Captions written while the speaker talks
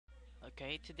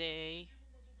Okay,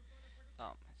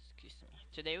 excuse me.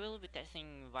 Today we'll be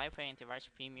testing Vipre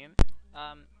Antivirus Premium.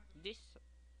 This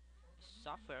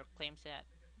software claims that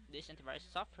this antivirus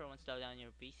software won't slow down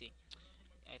your PC.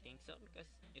 I think so because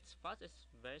its file is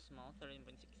very small,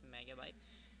 13.6 megabyte,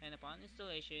 and upon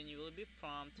installation you will be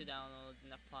prompted to download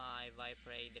and apply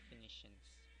Vipre definitions.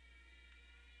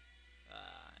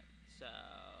 Uh, so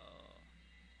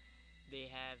they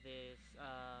have this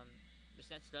does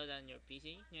not slow down your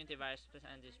PC. New antivirus plus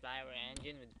anti-spyware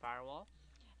engine with firewall.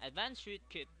 Advanced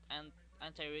rootkit and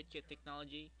anti-rootkit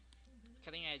technology,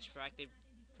 cutting-edge proactive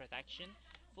protection,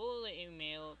 full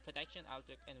email protection,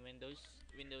 Outlook and Windows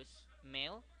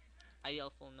Mail,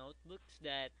 ideal for notebooks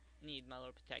that need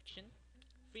malware protection,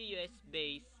 free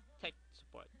US-based tech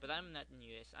support. But I'm not in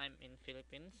US, I'm in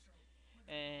Philippines,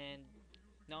 and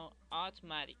no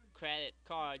automatic credit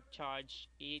card charge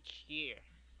each year.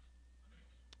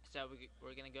 So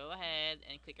we're gonna go ahead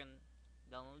and click on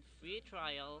download free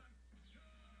trial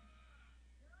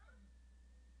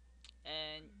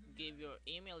and give your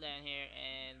email down here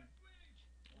and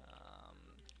um,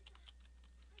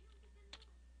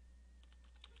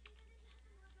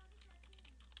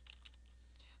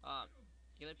 um,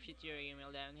 you're gonna put your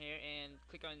email down here and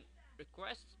click on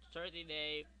request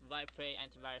 30-day Vipre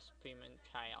Antivirus Premium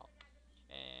Trial,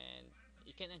 and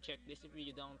you can uncheck this if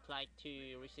you don't like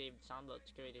to receive download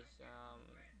securities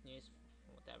news,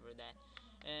 whatever that.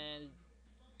 And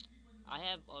I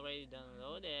have already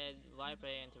downloaded Vipre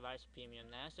Antivirus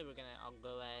Premium now, so I'll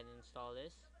go ahead and install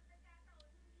this.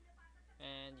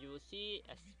 And you will see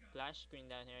a splash screen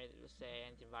down here that will say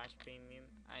Antivirus Premium,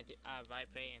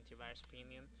 Vipre Antivirus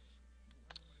Premium.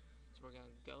 So we're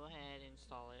gonna go ahead and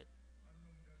install it,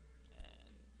 and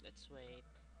let's wait.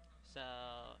 So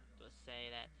let's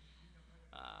say that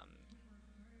um,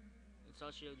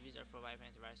 install Shield Wizard for Vipre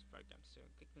Antivirus program. So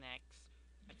click next,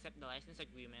 accept the license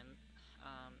agreement.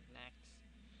 Next,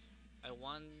 I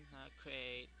want to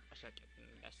create a shortcut in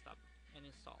the desktop and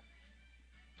install.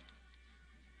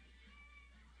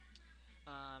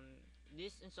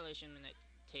 This installation may not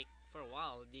take for a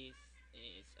while. This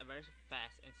is a very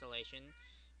fast installation,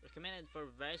 recommended for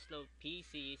very slow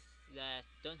PCs that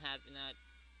don't have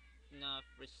enough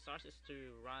resources to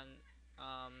run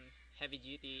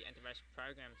heavy-duty antivirus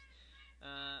programs,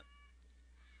 uh,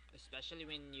 especially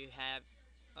when you have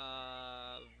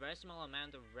a very small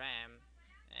amount of RAM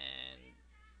and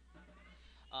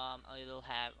a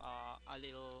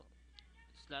little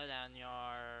slow down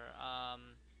your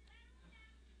um,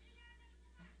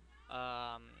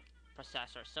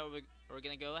 processor. So we're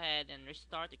gonna go ahead and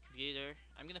restart the computer.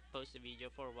 I'm gonna post the video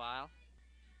for a while.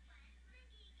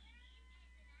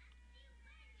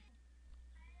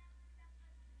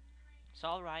 So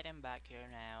alright, I'm back here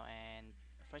now, and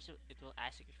first it will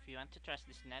ask you if you want to trust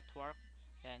this network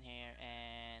down here,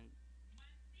 and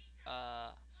uh,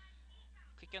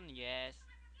 click on yes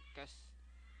because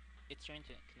it's your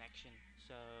internet connection.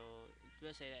 So it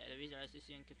will say that the Visual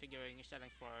Assistant configuring your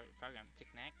settings for program.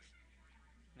 Click next.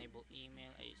 Enable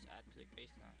email. I use Outlook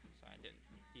based now, so I don't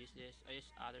use this. I use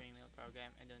other email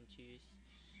program I don't use,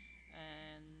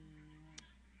 and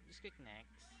just click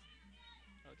next.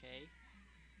 Okay.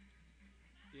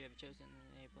 You have chosen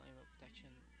enable email protection.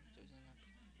 Chosen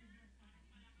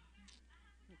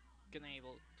gonna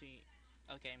enable to.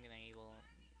 Okay, I'm gonna enable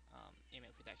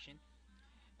email protection.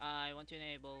 I want to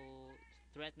enable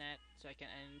ThreatNet so I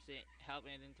can help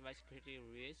identify security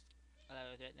risk.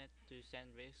 Allow ThreatNet to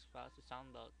send risk files to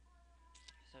download.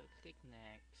 So click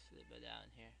next. A little bit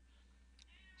down here.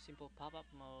 Simple pop-up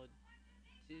mode.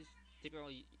 This is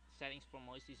typical settings for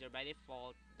most users. By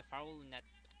default, the firewall will not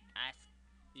ask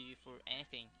you for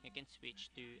anything. You can switch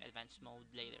to advanced mode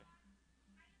later.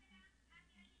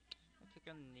 I click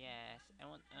on yes. I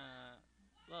want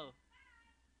whoa.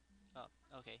 Oh,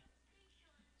 okay.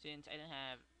 Since I don't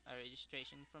have a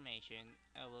registration information,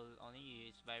 I will only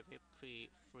use Vipre free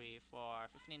for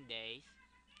 15 days,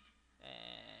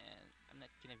 and I'm not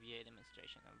gonna view a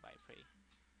demonstration of Vipre.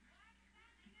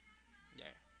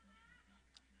 There.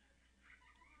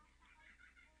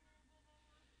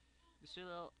 This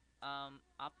will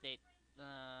update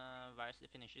virus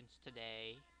definitions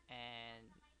today, and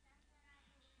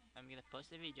I'm gonna post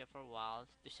the video for a while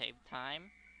to save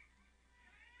time.